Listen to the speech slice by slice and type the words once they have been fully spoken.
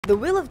The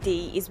Will of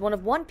D is one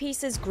of One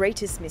Piece's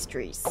greatest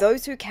mysteries.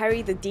 Those who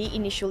carry the D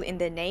initial in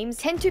their names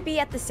tend to be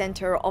at the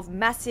center of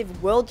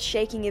massive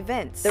world-shaking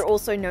events. They're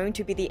also known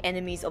to be the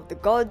enemies of the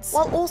gods,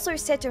 while also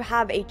said to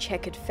have a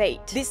checkered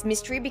fate. This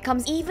mystery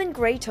becomes even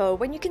greater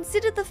when you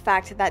consider the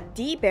fact that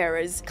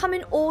D-bearers come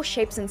in all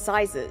shapes and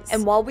sizes.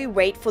 And while we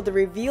wait for the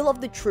reveal of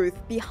the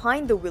truth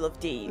behind the Will of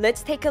D,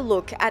 let's take a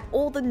look at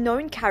all the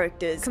known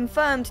characters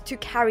confirmed to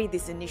carry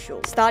this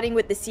initial. Starting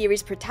with the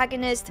series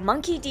protagonist,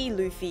 Monkey D.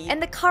 Luffy,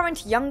 and the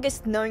current youngest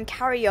known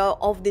carrier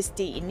of this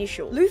D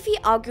initial. Luffy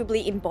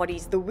arguably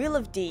embodies the Will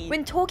of D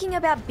when talking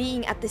about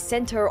being at the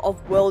center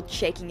of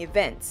world-shaking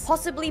events,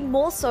 possibly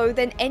more so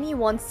than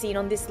anyone seen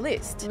on this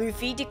list.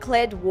 Luffy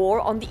declared war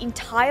on the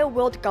entire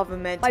world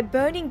government by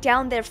burning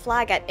down their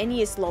flag at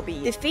Enies Lobby,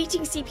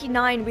 defeating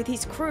CP9 with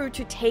his crew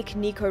to take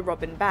Nico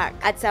Robin back.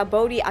 At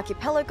Sabaody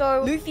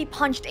Archipelago, Luffy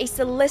punched a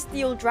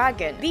celestial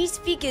dragon, these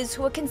figures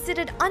who are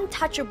considered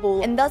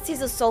untouchable, and thus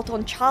his assault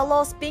on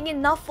Charlos being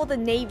enough for the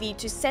Navy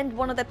to send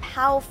one of the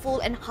powerful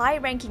and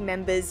high-ranking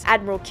members,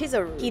 Admiral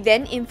Kizaru. He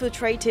then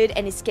infiltrated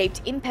and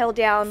escaped Impel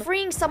Down,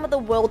 freeing some of the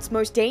world's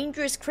most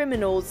dangerous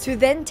criminals to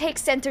then take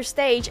center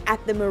stage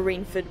at the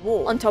Marineford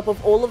War. On top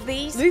of all of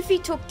these, Luffy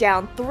took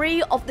down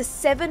 3 of the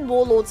 7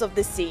 warlords of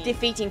the sea,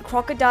 defeating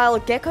Crocodile,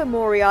 Gecko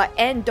Moria,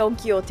 and Don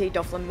Quixote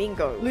do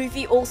Flamingo.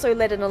 Luffy also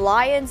led an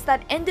alliance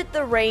that ended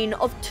the reign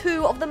of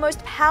 2 of the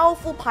most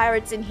powerful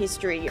pirates in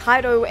history,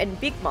 Kaido and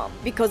Big Mom.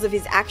 Because of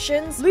his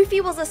actions,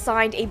 Luffy was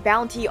assigned a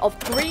bounty of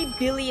 3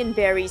 billion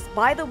berries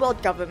by the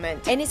world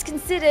government and is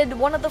considered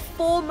one of the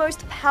 4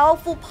 most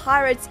powerful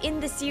pirates in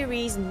the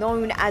series,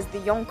 known as the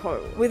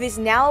Yonko. With his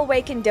now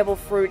awakened devil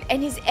fruit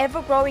and his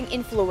ever-growing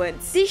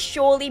influence, this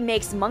surely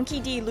makes Monkey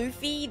D.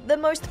 Luffy the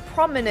most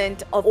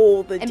prominent of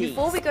all the Ds. And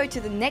before we go to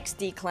the next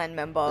D clan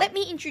member, let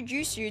me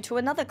introduce you to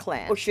another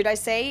clan, or should I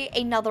say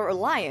another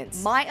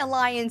alliance, my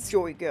alliance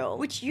JoyGirl,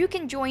 which you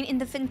can join in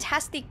the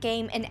fantastic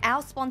game and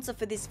our sponsor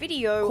for this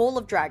video, Call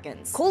of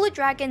Dragons. Call of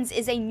Dragons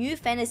is a new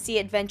fantasy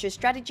adventure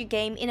strategy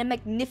game in a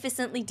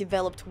magnificently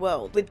developed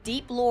world. With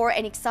deep lore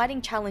and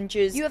exciting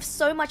challenges, you have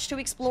so much to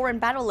explore and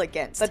battle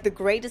against, but the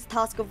greatest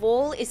task of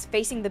all is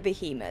facing the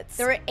behemoths.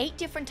 There are 8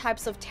 different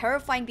types of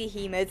terrifying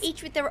behemoths,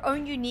 each with their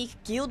own unique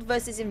guild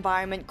versus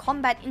environment,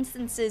 combat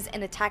instances,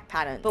 and attack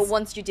patterns. But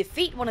once you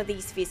defeat one of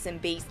these fearsome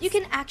beasts, you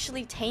can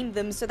actually tame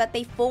them so that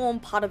they form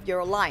part of your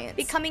alliance,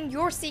 becoming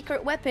your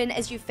secret weapon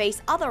as you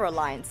face other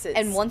alliances.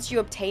 And once you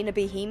obtain a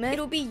behemoth,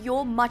 it'll be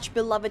your much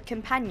beloved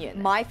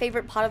companion. My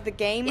favorite part of the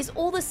game is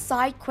all the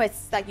side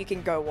quests that you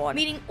can go on,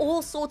 meeting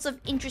all sorts of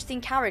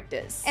interesting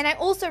characters. And I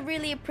also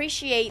really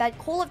appreciate that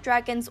Call of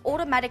Dragons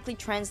automatically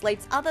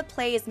translates other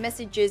players'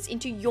 messages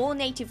into your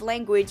native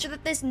language so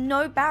that there's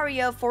no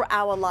barrier for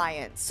our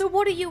alliance. So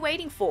what are you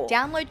waiting for?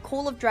 Download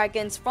Call of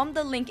Dragons from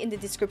the link in the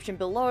description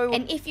below,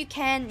 and if you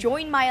can,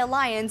 join my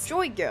alliance,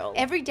 JoyGirl.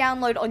 Every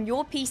download on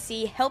your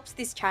PC helps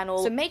this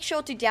channel, so make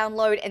sure to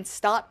download and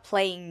start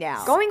playing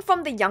now. Going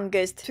from the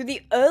youngest to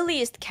the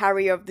earliest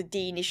carrier of the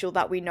D initial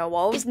that we know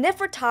of is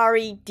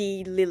Nefertari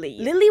D. Lily.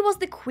 Lily was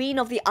the queen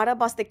of the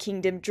Arabasta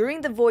Kingdom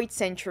during the Void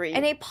Century,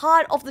 and a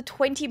part of the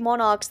 20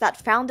 monarchs that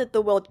founded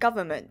the world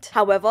government.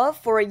 However,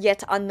 for a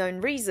yet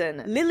unknown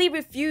reason, Lily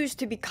refused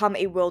to become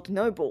a world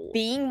noble.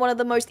 Being one of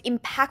the most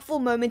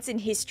impactful moments in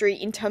history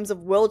in terms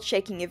of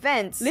world-shaking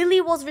events,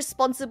 Lily was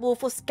responsible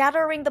for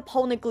scattering the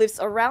poneglyphs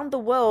around the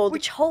world,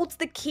 which holds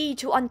the key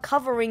to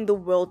uncovering the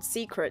world's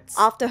secrets.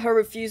 After her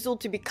refusal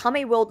to become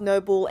a world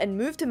noble and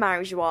move to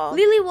Marijois,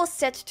 Lily was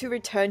set to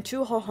return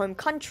to her home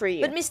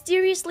country, but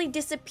mysteriously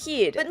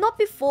disappeared, but not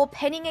before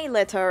penning a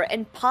letter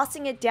and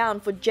passing it down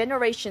for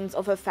generations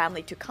of her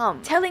family to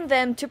come, telling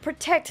them to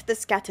protect the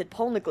scattered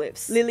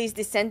poneglyphs. Lily's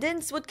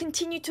descendants would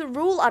continue to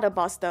rule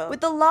Arabasta,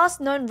 with the last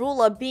known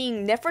ruler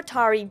being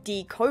Nefertari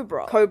D.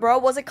 Cobra. Cobra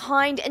was a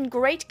kind and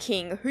great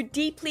king who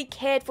deeply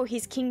cared for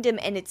his kingdom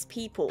and its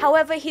people.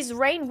 However, his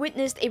reign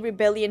witnessed a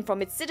rebellion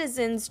from its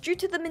citizens due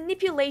to the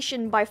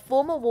manipulation by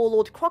former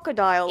warlord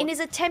Crocodile in his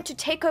attempt to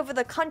take over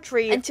the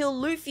country, until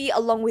Luffy,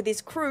 along with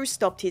his crew,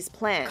 stopped his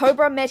plan.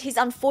 Cobra met his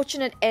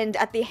unfortunate end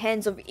at the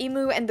hands of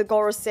Imu and the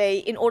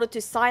Gorosei in order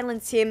to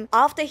silence him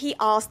after he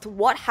asked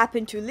what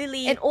happened to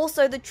Lily and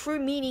also the true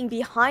meaning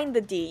behind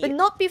the D, but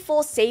not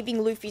before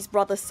saving Luffy's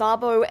brother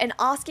Sabo and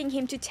asking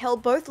him to tell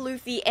both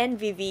Luffy and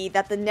Vivi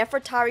that the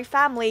Nefertari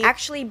family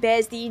actually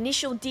bears the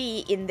initial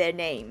D in their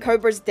name.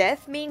 Cobra's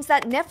death means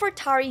that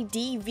Nefertari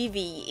D.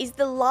 Vivi is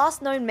the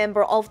last known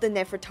member of the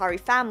Nefertari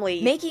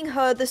family, making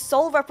her the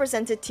sole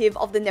representative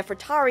of the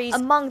Nefertaris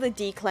among the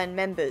D clan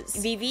members.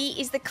 Vivi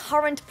is the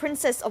current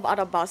princess of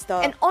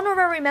Arabasta, an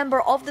honorary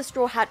member of the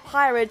Straw Hat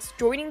Pirates,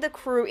 joining the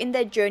crew in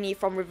their journey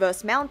from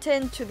Reverse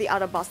Mountain to the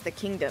Arabasta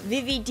Kingdom.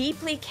 Vivi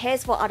deeply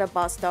cares for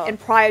Arabasta, and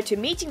prior to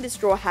meeting the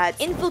Straw Hats,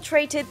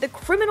 infiltrated the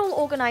criminal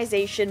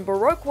organization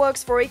Baroque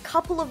Works for a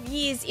couple of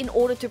years in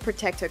order to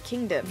protect her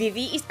kingdom.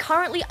 Vivi is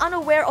currently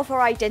unaware of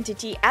her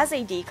identity as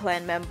a D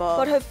clan member,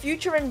 but her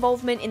future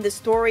involvement in the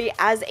story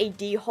as a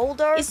D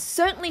holder is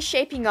certainly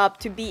shaping up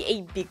to be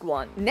a big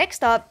one.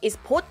 Next up is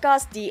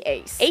Portgas D.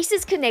 Ace.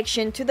 Ace's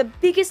connection to the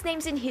biggest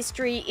names in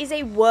history is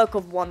a work work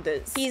of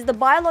wonders. He is the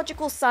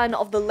biological son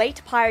of the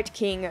late Pirate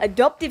King,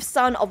 adoptive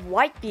son of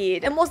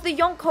Whitebeard, and was the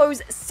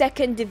Yonko's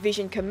 2nd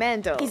Division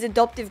commander. His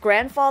adoptive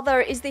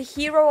grandfather is the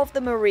hero of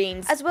the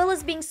Marines, as well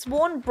as being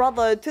sworn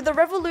brother to the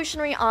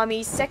Revolutionary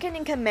Army's 2nd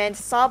in command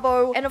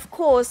Sabo, and of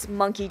course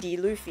Monkey D.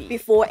 Luffy.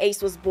 Before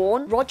Ace was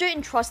born, Roger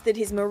entrusted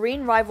his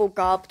Marine rival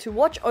Garp to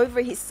watch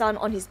over his son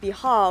on his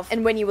behalf,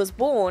 and when he was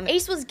born,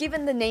 Ace was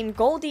given the name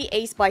Goldie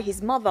Ace by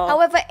his mother.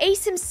 However,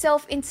 Ace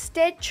himself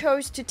instead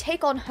chose to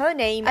take on her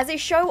name as a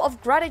show of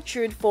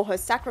gratitude for her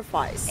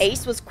sacrifice.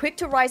 Ace was quick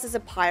to rise as a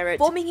pirate,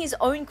 forming his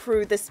own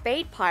crew, the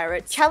Spade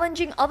Pirates,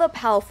 challenging other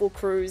powerful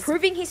crews,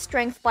 proving his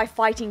strength by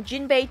fighting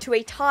Jinbei to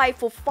a tie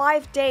for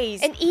 5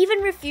 days, and even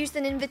refused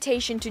an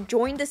invitation to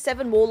join the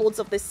 7 Warlords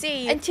of the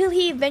Sea until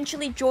he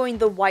eventually joined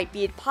the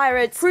Whitebeard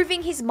Pirates,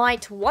 proving his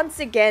might once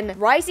again,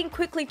 rising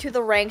quickly to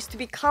the ranks to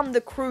become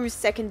the crew's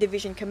 2nd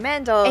Division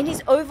commander, and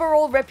his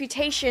overall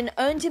reputation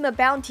earned him a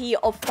bounty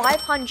of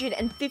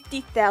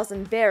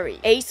 550,000 berry.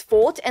 Ace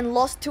fought and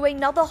lost to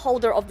another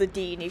holder of the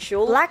D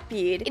initial,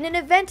 Blackbeard, in an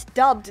event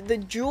dubbed the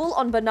Duel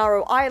on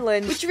Banaro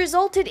Island, which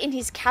resulted in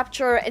his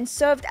capture and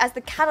served as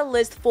the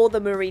catalyst for the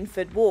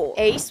Marineford War.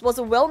 Ace was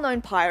a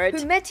well-known pirate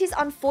who met his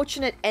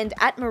unfortunate end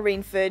at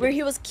Marineford, where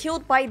he was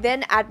killed by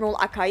then Admiral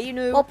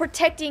Akainu while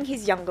protecting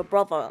his younger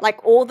brother.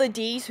 Like all the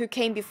Ds who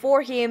came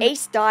before him,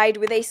 Ace died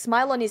with a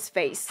smile on his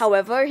face.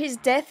 However, his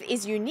death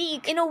is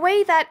unique in a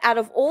way that out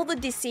of all the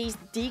deceased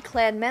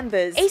D-clan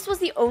members, Ace was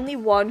the only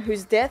one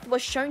whose death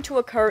was shown to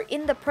occur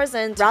in the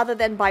present rather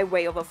than by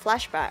way of a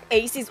flashback.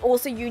 Ace is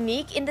also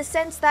unique in the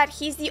sense that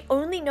he's the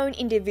only known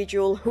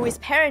individual who is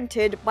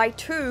parented by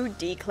 2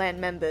 D-clan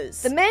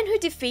members. The man who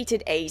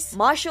defeated Ace,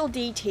 Marshal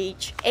D.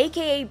 Teach,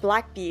 aka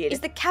Blackbeard, is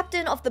the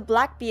captain of the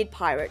Blackbeard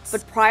Pirates,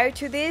 but prior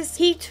to this,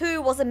 he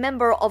too was a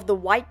member of the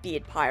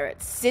Whitebeard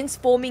Pirates. Since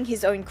forming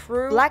his own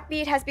crew,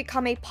 Blackbeard has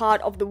become a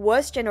part of the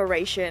Worst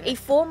Generation, a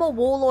former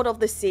warlord of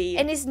the sea,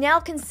 and is now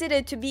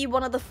considered to be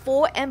one of the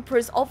 4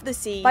 emperors of the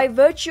sea by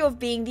virtue of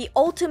being the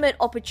ultimate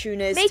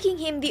opportunist, making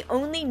him the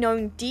only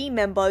known D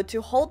member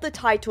to hold the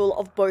title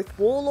of both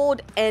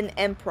warlord and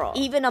emperor.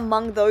 Even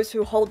among those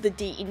who hold the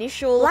D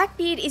initial,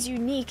 Blackbeard is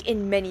unique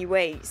in many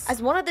ways.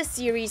 As one of the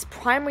series'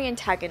 primary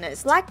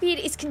antagonists, Blackbeard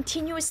is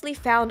continuously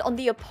found on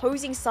the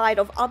opposing side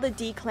of other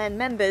D-clan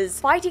members,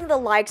 fighting the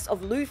likes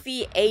of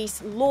Luffy,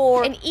 Ace,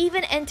 Law, and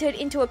even entered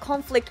into a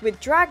conflict with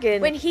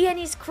Dragon when he and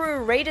his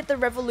crew raided the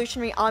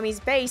Revolutionary Army's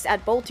base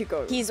at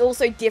Baltigo. He is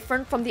also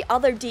different from the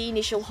other D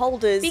initial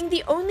holders, being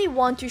the only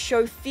one to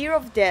show fear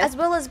of death, as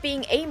well as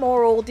being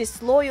amoral,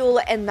 disloyal,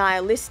 and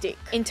nihilistic.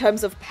 In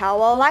terms of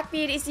power,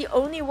 Blackbeard is the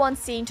only one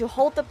seen to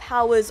hold the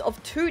powers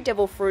of 2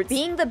 devil fruits,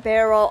 being the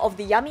bearer of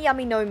the Yami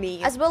Yami no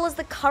Mi, as well as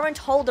the current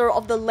holder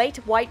of the late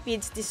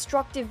Whitebeard's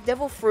destructive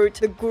devil fruit,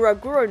 the Gura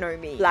Gura no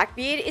Mi.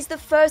 Blackbeard is the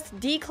first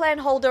D-clan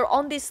holder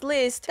on this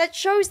list that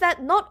shows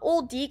that not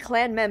all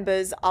D-clan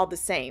members are the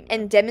same,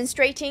 and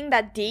demonstrating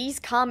that Ds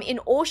come in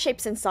all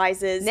shapes and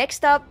sizes.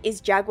 Next up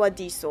is Jaguar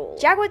D. Saul.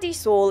 Jaguar D.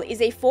 Saul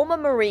is a former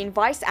Marine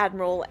Vice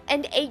Admiral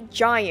and a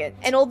giant,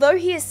 and although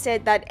he has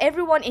said that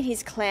everyone in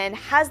his clan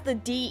has the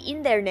D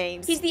in their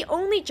names, he's the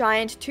only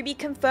giant to be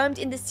confirmed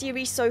in the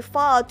series so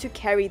far to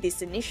carry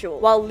this initial.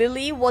 While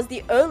Lily was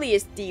the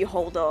earliest D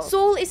holder,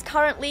 Saul is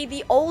currently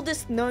the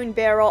oldest known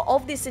bearer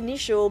of this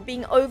initial,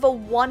 being over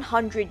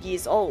 100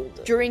 years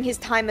old. During his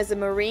time as a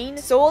Marine,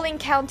 Saul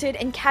encountered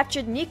and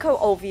captured Nico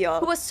Olvia,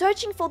 who was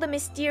searching for the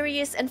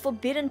mysterious and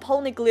forbidden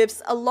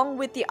polyglyphs along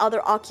with the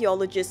other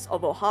archaeologists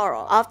of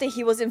Ohara. After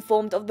he was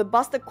informed of the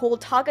Buster Call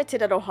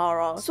targeted at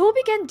Ohara, Saul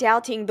began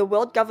doubting the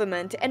world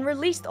government and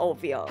released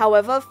Olvia.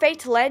 However,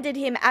 fate landed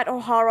him at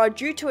Ohara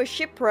due to a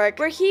shipwreck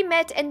where he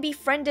met and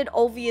befriended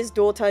Olvia's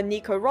daughter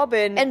Nico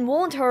Robin and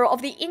warned her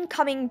of the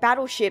incoming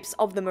battleships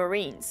of the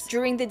Marines.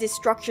 During the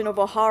destruction of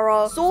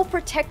Ohara, Saul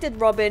protected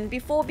Robin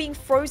before being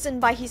frozen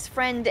by his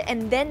friend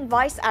and then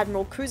Vice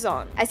Admiral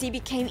Kuzan. As he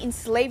became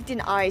enslaved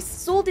in ice,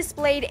 Saul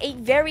displayed a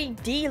very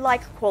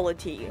D-like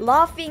quality,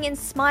 laughing and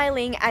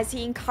smiling as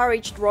he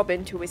encouraged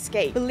Robin to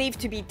escape. Believed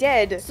to be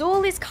dead,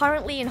 Saul is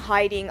currently in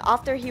hiding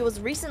after he was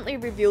recently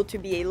revealed to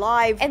be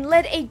alive and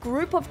led a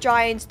group of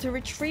giants to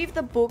retrieve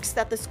the books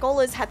that the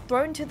scholars had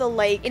thrown to the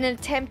lake in an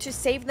attempt to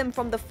save them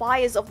from the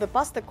fires of the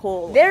Buster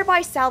Call,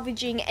 thereby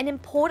salvaging an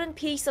important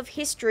piece of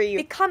history,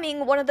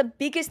 becoming one of the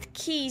biggest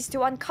keys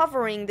to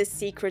uncovering the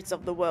secrets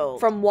of the world.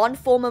 From one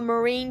former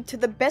Marine to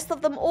the best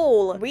of them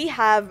all, we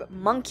have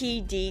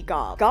Monkey D.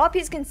 Garp. Garp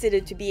is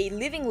considered to be a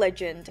living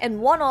legend and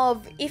one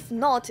of, if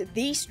not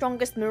the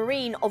strongest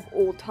Marine of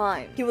all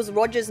time. He was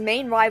Roger's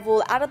main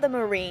rival out of the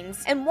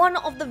Marines and one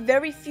of the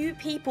very few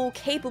people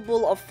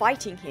capable of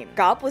fighting him.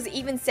 Garp was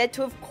even said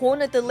to have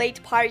cornered the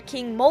late Pirate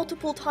King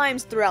multiple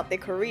times throughout their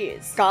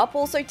careers. Garp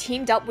also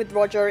teamed up with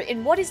Roger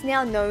in what is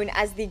now known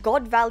as the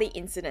God Valley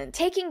Incident,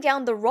 taking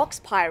down the Rocks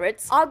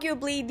Pirates,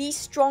 arguably the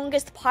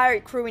strongest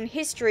pirate crew in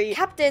history,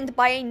 captained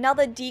by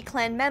another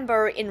D-clan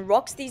member in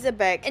Rox D.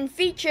 Zebek, and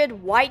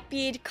featured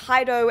Whitebeard,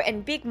 Kaido,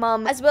 and Big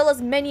Mom, as well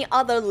as many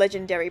other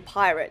legendary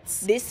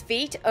pirates. This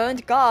feat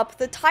earned Garp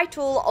the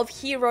title of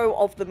Hero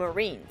of the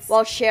Marines.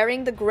 While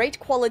sharing the great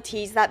quality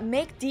qualities that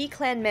make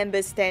D-Clan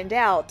members stand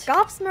out,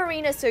 Garp's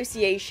Marine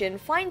Association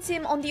finds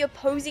him on the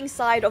opposing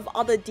side of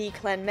other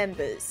D-Clan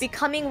members,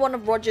 becoming one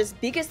of Roger's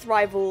biggest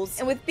rivals,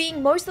 and with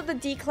being most of the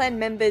D-Clan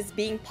members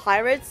being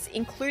pirates,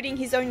 including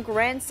his own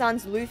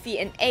grandsons Luffy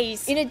and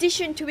Ace, in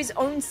addition to his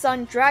own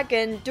son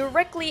Dragon,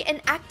 directly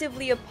and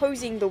actively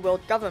opposing the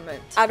world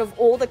government. Out of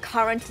all the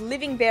current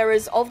living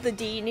bearers of the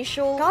D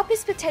initial, Garp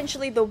is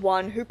potentially the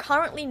one who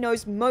currently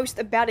knows most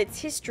about its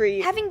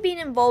history, having been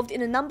involved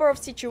in a number of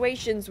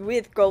situations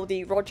with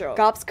Goldie Roger.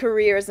 Garp's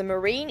career as a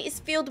Marine is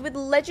filled with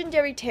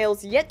legendary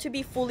tales yet to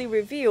be fully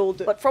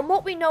revealed, but from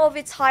what we know of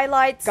its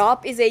highlights,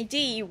 Garp is a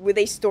D with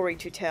a story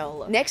to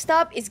tell. Next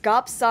up is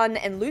Garp's son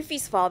and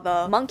Luffy's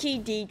father, Monkey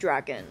D.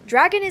 Dragon.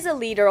 Dragon is a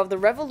leader of the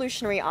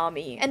Revolutionary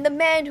Army, and the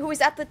man who is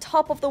at the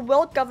top of the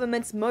world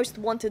government's most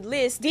wanted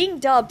list, being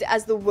dubbed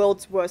as the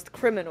world's worst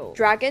criminal.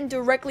 Dragon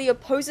directly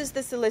opposes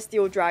the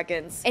Celestial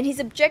Dragons, and his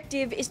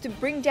objective is to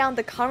bring down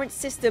the current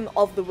system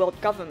of the world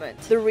government.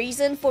 The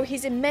reason for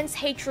his immense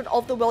hatred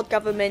of the world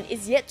government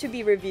is yet to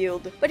be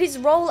revealed, but his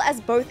role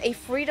as both a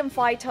freedom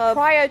fighter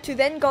prior to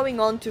then going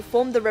on to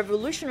form the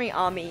Revolutionary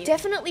Army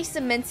definitely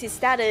cements his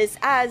status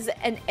as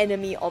an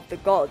enemy of the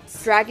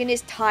gods. Dragon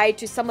is tied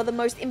to some of the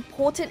most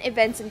important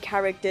events and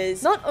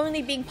characters, not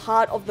only being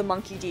part of the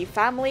Monkey D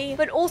family,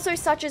 but also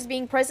such as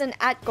being present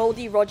at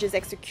Goldie Roger's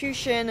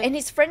execution and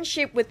his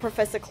friendship with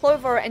Professor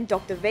Clover and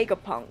Dr.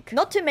 Vegapunk,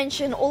 not to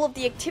mention all of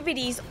the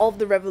activities of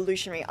the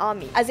Revolutionary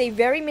Army, as a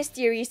very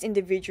mysterious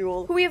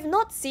individual who we have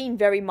not seen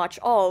very much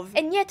of,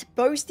 and yet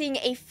boasting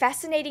a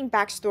fascinating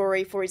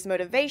backstory for his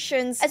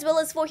motivations, as well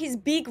as for his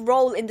big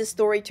role in the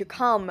story to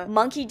come.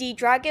 Monkey D.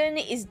 Dragon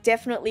is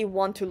definitely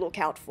one to look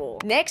out for.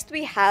 Next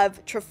we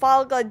have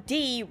Trafalgar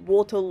D.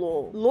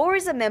 Waterloo. Law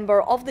is a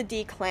member of the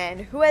D clan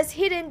who has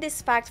hidden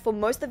this fact for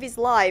most of his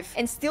life,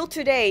 and still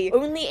today,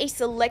 only a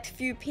select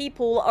few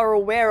people are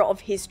aware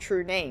of his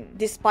true name.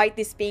 Despite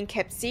this being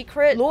kept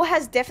secret, Law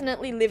has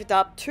definitely lived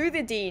up to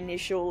the D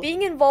initial,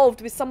 being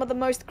involved with some of the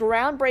most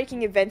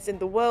groundbreaking events in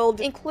the world,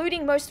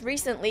 including most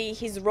recently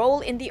his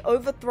role in the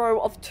overthrow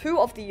of 2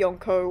 of the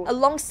Yonko,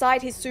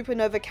 alongside his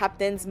supernova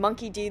captains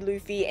Monkey D.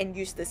 Luffy and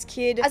Useless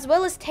Kid, as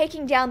well as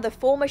taking down the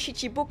former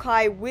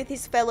Shichibukai with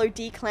his fellow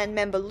D-Clan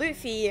member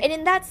Luffy, and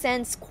in that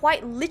sense,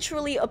 quite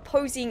literally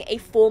opposing a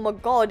former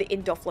god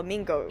in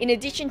Doflamingo. In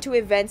addition to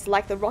events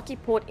like the Rocky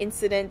Port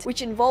incident,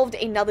 which involved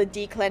another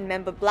D-Clan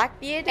member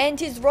Blackbeard, and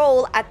his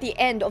role at the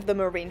end of the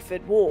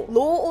Marineford War.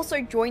 Law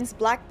also joins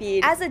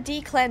Blackbeard as a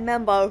D-Clan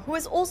member who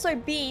has also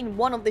been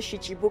one of the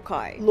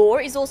Shichibukai. Law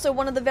is also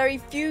one of the very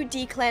few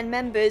D-Clan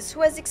members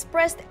who has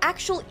expressed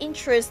actual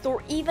interest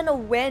or even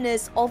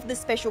awareness of the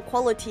special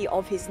quality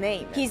of his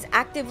name. He's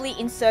actively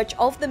in search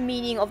of the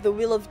meaning of the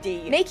Will of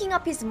D, making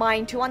up his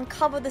mind to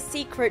uncover the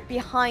secret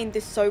behind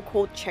the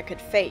so-called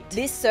checkered fate.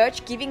 This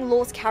search giving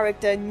Law's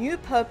character new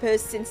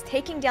purpose since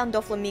taking down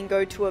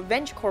Doflamingo to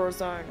avenge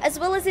Corazon, as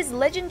well as his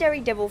legendary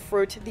devil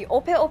fruit, the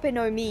Ope Ope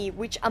no Mi,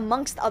 which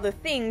amongst other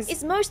things,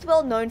 is most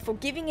well known for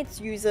giving its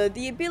user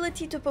the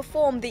ability to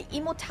perform the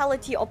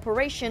immortality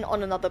operation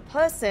on another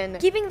person,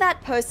 giving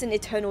that person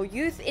eternal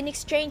youth in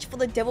exchange for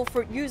the devil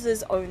fruit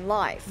user's own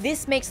life.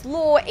 This makes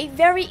Law a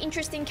very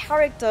interesting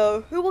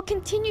character who will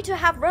continue to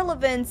have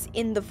relevance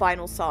in the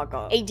final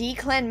saga. A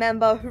D-Clan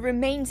member who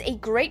remains a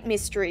great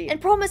mystery and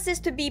promises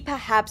to be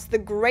perhaps the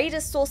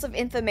greatest source of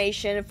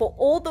information for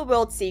all the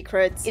world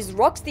secrets is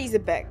Roxy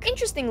Zebek.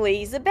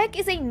 Interestingly, Zebek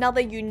is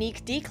another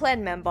unique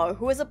D-Clan member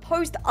who has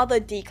opposed other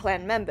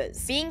D-Clan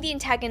members, being the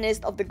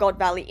antagonist of the God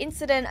Valley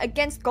incident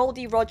against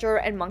Goldie Roger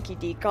and Monkey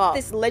D. Garp.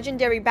 This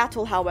legendary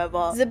battle,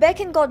 however, Zebek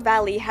and God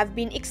Valley have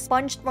been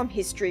expunged from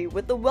history,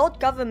 with the world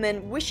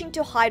government wishing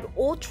to hide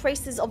all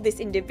traces of this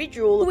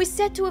individual who is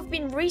said to have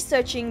been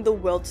researching the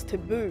world's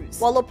taboos.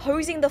 While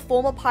opposing the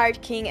former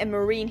pirate king and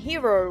marine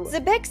hero,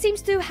 Zebek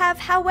seems to have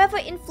however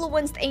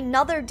influenced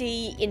another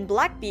D in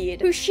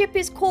Blackbeard, whose ship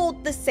is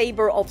called the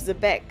Saber of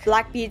Zebek.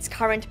 Blackbeard's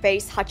current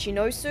base,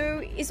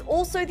 Hachinosu, is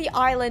also the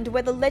island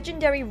where the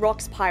legendary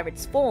Rocks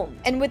pirates formed,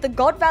 and with the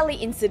God Valley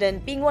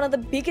incident being one of the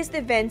biggest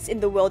events in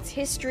the world's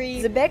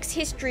history, Zebek's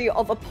history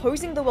of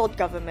opposing the world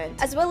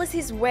government, as well as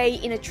his way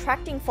in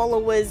attracting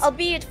followers,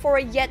 albeit for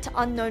a yet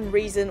unknown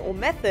reason or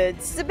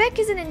methods, Zebek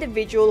is an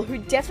individual who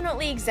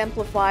definitely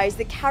exemplifies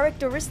the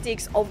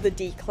characteristics of the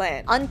D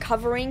clan.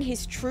 Uncovering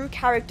his true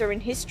character in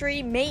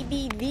history may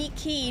be the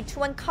key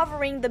to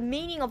uncovering the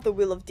meaning of the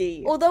Will of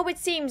D, although it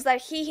seems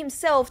that he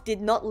himself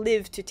did not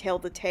live to tell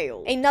the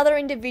tale. Another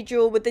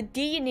individual with the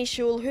D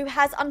initial who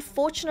has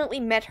unfortunately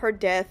met her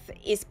death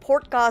is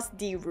Portgas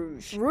D.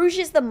 Rouge. Rouge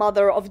is the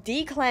mother of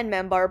D clan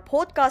member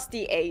Portgas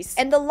D. Ace,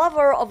 and the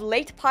lover of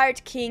late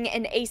Pirate King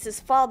and Ace's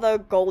father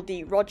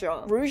Goldie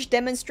Roger. Rouge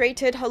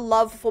demonstrated her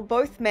love for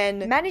both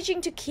men,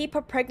 managing to keep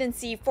her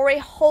pregnancy for a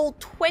whole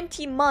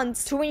 20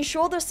 months to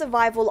ensure the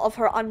survival of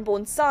her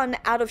unborn son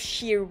out of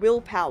sheer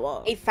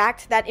willpower, a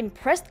fact that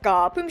impressed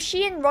Garp, whom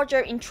she and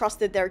Roger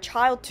entrusted their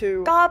child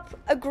to, Garp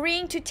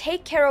agreeing to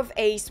take care of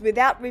Ace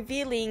without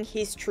revealing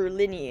his true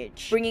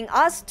lineage. Bringing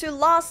us to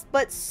last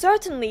but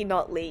certainly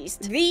not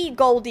least, the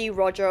Goldie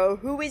Roger,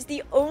 who is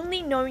the only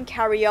only known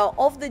carrier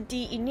of the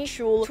D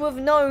initial to have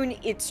known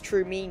its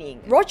true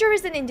meaning. Roger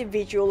is an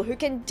individual who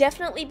can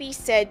definitely be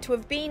said to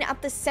have been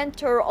at the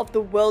center of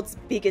the world's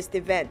biggest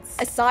events.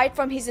 Aside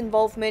from his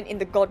involvement in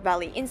the God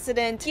Valley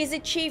incident, he has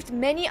achieved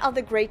many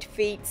other great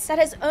feats that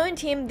has earned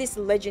him this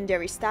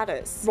legendary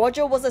status.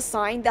 Roger was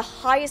assigned the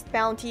highest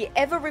bounty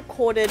ever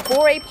recorded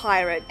for a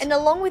pirate, and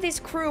along with his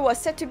crew are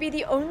said to be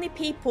the only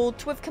people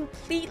to have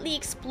completely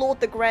explored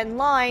the Grand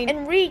Line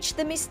and reached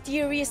the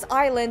mysterious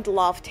island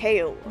Laugh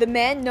Tale. The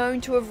man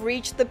known to have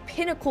reached the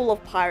pinnacle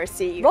of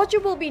piracy, Roger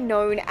will be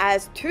known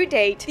as, to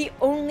date, the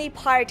only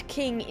pirate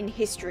king in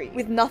history.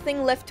 With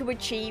nothing left to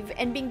achieve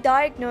and being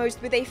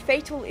diagnosed with a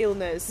fatal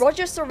illness,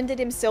 Roger surrendered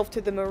himself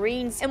to the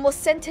Marines and was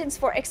sentenced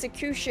for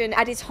execution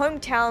at his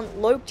hometown,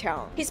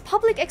 Lobetown. His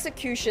public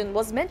execution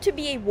was meant to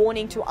be a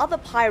warning to other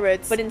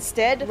pirates, but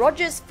instead,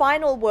 Roger's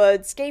final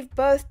words gave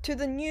birth to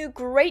the new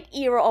great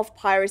era of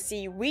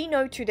piracy we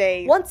know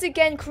today, once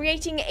again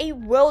creating a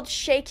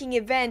world-shaking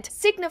event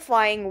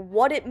signifying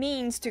what it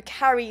means to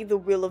carry the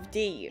Will of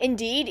D.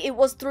 Indeed, it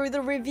was through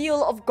the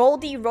reveal of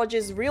Goldie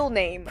Roger's real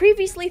name,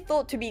 previously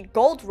thought to be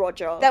Gold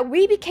Roger, that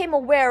we became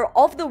aware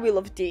of the Will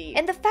of D,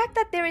 and the fact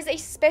that there is a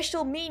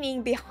special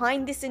meaning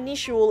behind this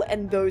initial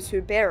and those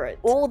who bear it.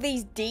 All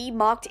these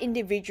D-marked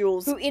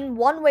individuals who in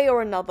one way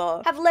or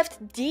another have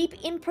left deep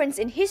imprints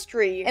in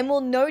history and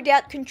will no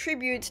doubt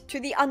contribute to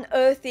the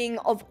unearthing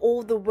of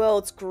all the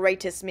world's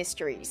greatest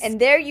mysteries. And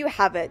there you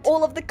have it,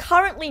 all of the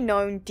currently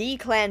known D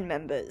clan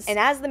members. And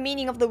as the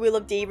meaning of the Will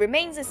of D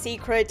remains a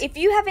secret, if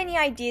you have any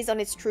ideas on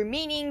its true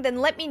meaning, then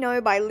let me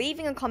know by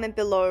leaving a comment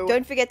below.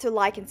 Don't forget to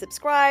like and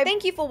subscribe.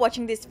 Thank you for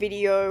watching this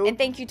video, and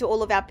thank you to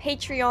all of our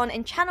Patreon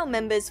and channel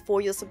members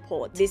for your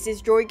support. This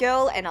is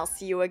JoyGirl, and I'll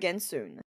see you again soon.